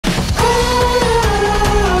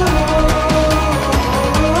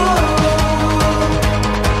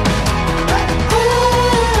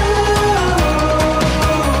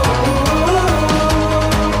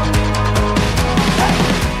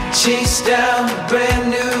find a brand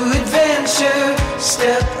new adventure.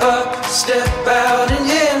 Step up, step out and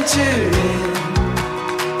enter in.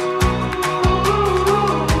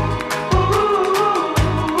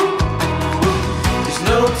 There's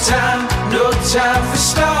no time for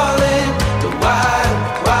stalling. The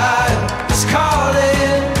wild, wild is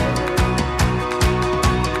calling.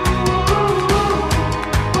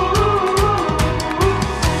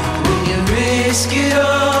 When you risk it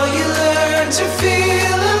all, you learn to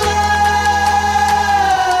feel alive.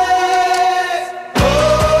 Oh,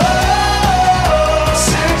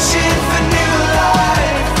 searching for new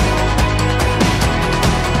life.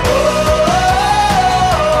 Oh,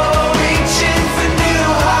 reaching for new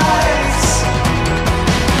heights.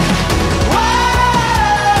 Whoa,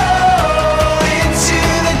 into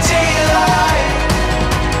the daylight.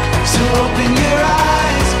 So open your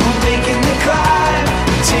eyes, we're making the climb,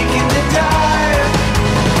 taking the dive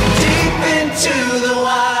deep into the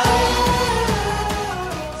wild.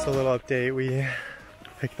 So a little update, we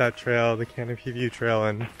picked that trail, the Canopy View Trail,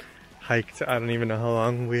 and hiked, I don't even know how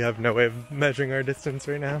long. We have no way of measuring our distance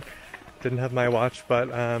right now. Didn't have my watch, but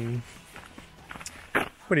what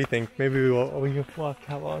do you think? Maybe we can walk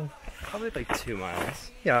how long? Probably like 2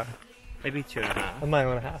 miles. Yeah, Maybe 2.5. a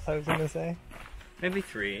mile and a half I was gonna say. Maybe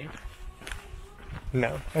 3.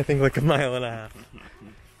 No, I think like a mile and a half.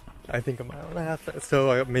 I think a mile and a half,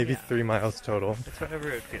 so maybe 3 miles total. It's whatever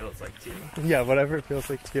it feels like to you. Yeah, whatever it feels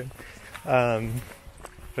like to you.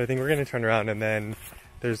 But I think we're gonna turn around, and then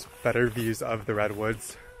there's better views of the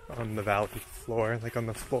redwoods on the valley floor, like on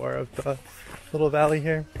the floor of the little valley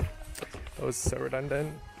here. That was so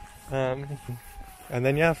redundant. And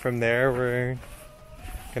then yeah, from there we're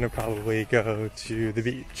gonna probably go to the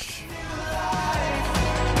beach.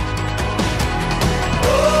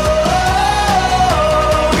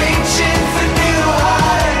 Reaching for new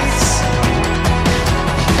heights.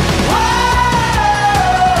 Whoa,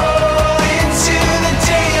 into the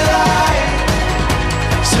daylight.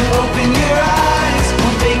 So open your eyes,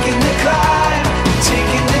 we're making the climb,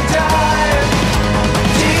 taking the dive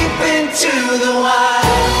deep into the wild.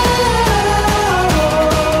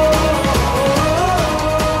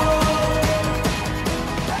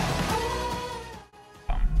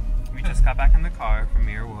 We just got back in the car from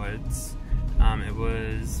Muir Woods. It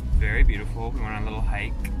was very beautiful. We went on a little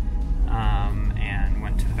hike and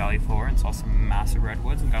went to the valley floor and saw some massive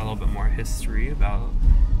redwoods and got a little bit more history about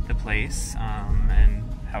the place and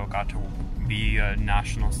how it got to be a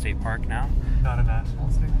national state park now. Not a national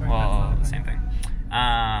state park? Well, same thing.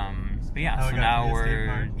 But yeah, so now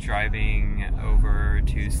we're driving over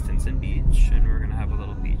to Stinson Beach, and we're gonna have a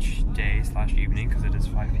little beach day / evening because it is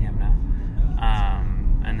 5 p.m. now.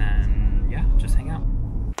 And then yeah, just hang out.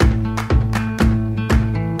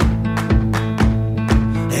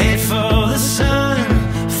 Head for the sun,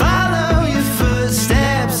 follow your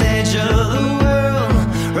footsteps, edge of the world,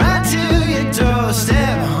 right to your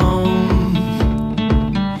doorstep, home,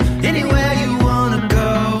 anywhere you wanna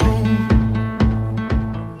go.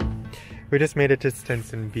 We just made it to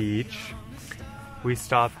Stinson Beach. We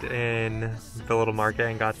stopped in the little market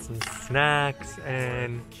and got some snacks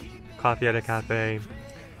and coffee at a cafe.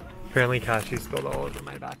 Apparently cashew spilled all over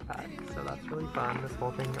my backpack, so that's really fun. This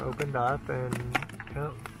whole thing opened up, and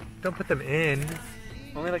don't put them in.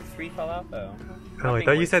 Only like 3 fell out though. Oh, I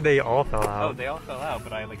thought you said they all fell out. Oh, they all fell out,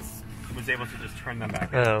 but I like was able to just turn them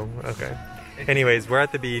back. Oh, okay. Anyways, we're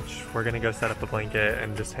at the beach. We're gonna go set up a blanket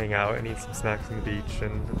and just hang out and eat some snacks on the beach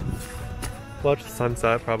and watch the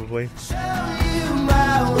sunset probably. Show you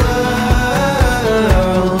my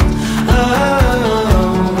world.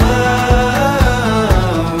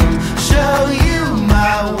 Show you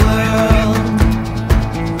my world.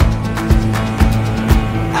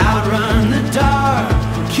 Outrun the dark,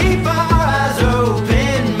 keep our eyes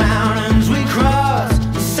open. Mountains we cross,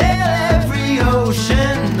 sail every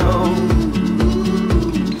ocean. No,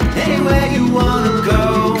 anywhere you wanna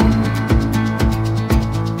go.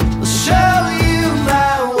 Show you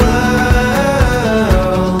my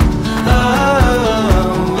world.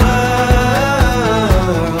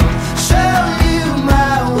 Show you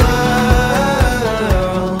my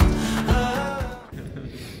world.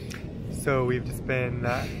 So we've just been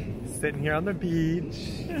sitting here on the beach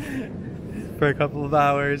for a couple of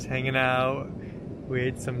hours, hanging out. We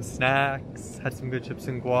ate some snacks, had some good chips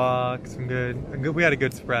and guac, we had a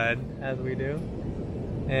good spread, as we do.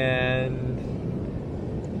 And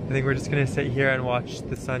I think we're just gonna sit here and watch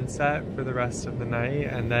the sunset for the rest of the night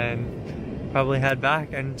and then probably head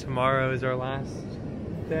back, and tomorrow is our last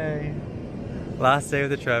day of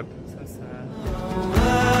the trip. So sad.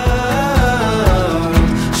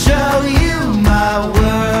 Show you my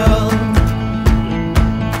world.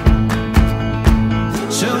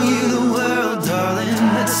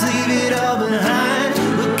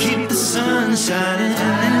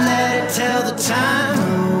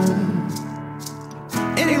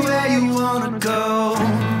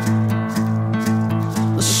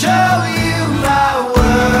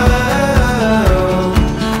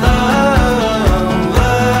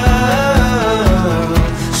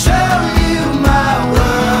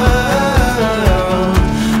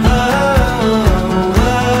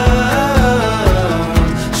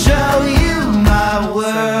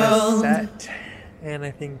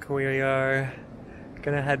 think we are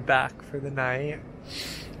gonna head back for the night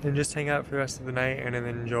and just hang out for the rest of the night and then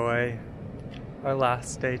enjoy our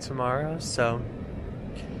last day tomorrow. So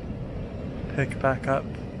pick back up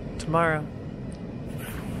tomorrow.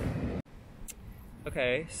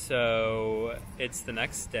 Okay, so it's the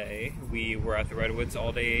next day. We were at the Redwoods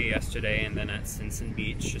all day yesterday and then at Stinson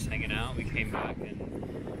Beach just hanging out. We came back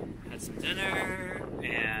and had some dinner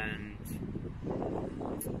and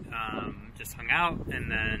just hung out, and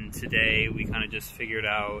then today we kind of just figured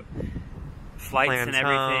out flights Plans and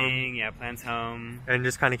everything. home. Yeah, plans home. And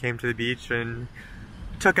just kind of came to the beach and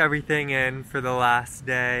took everything in for the last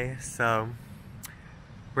day. So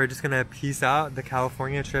we're just gonna peace out the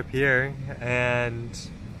California trip here, and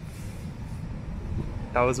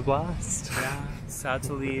that was a blast. Yeah, sad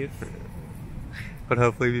to leave. But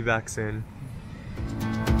hopefully be back soon.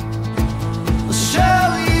 I'll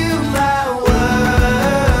show you my world.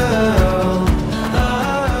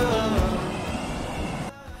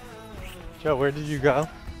 Joe, where did you go?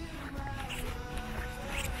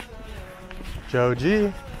 Joe G.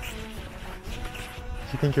 You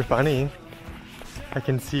think you're funny? I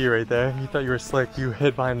can see you right there. You thought you were slick. You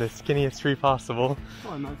hid behind the skinniest tree possible.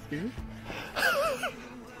 Oh, I'm not scared.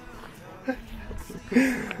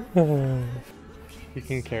 You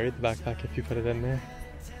can carry the backpack if you put it in there.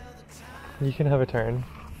 You can have a turn.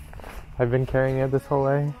 I've been carrying it this whole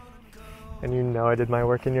way. And you know I did my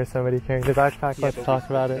work in Yosemite carrying the backpack. Yeah, Let's talk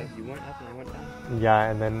about it. You went up and I went down. Yeah,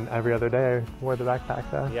 and then every other day I wore the backpack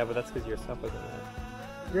though. Yeah, but that's because your stuff wasn't there.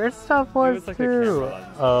 Your stuff was, like a too. camera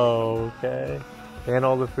lens. Oh, okay. And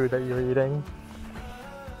all the food that you were eating.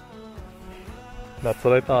 That's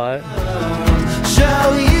what I thought.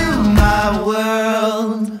 Show you my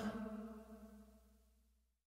world.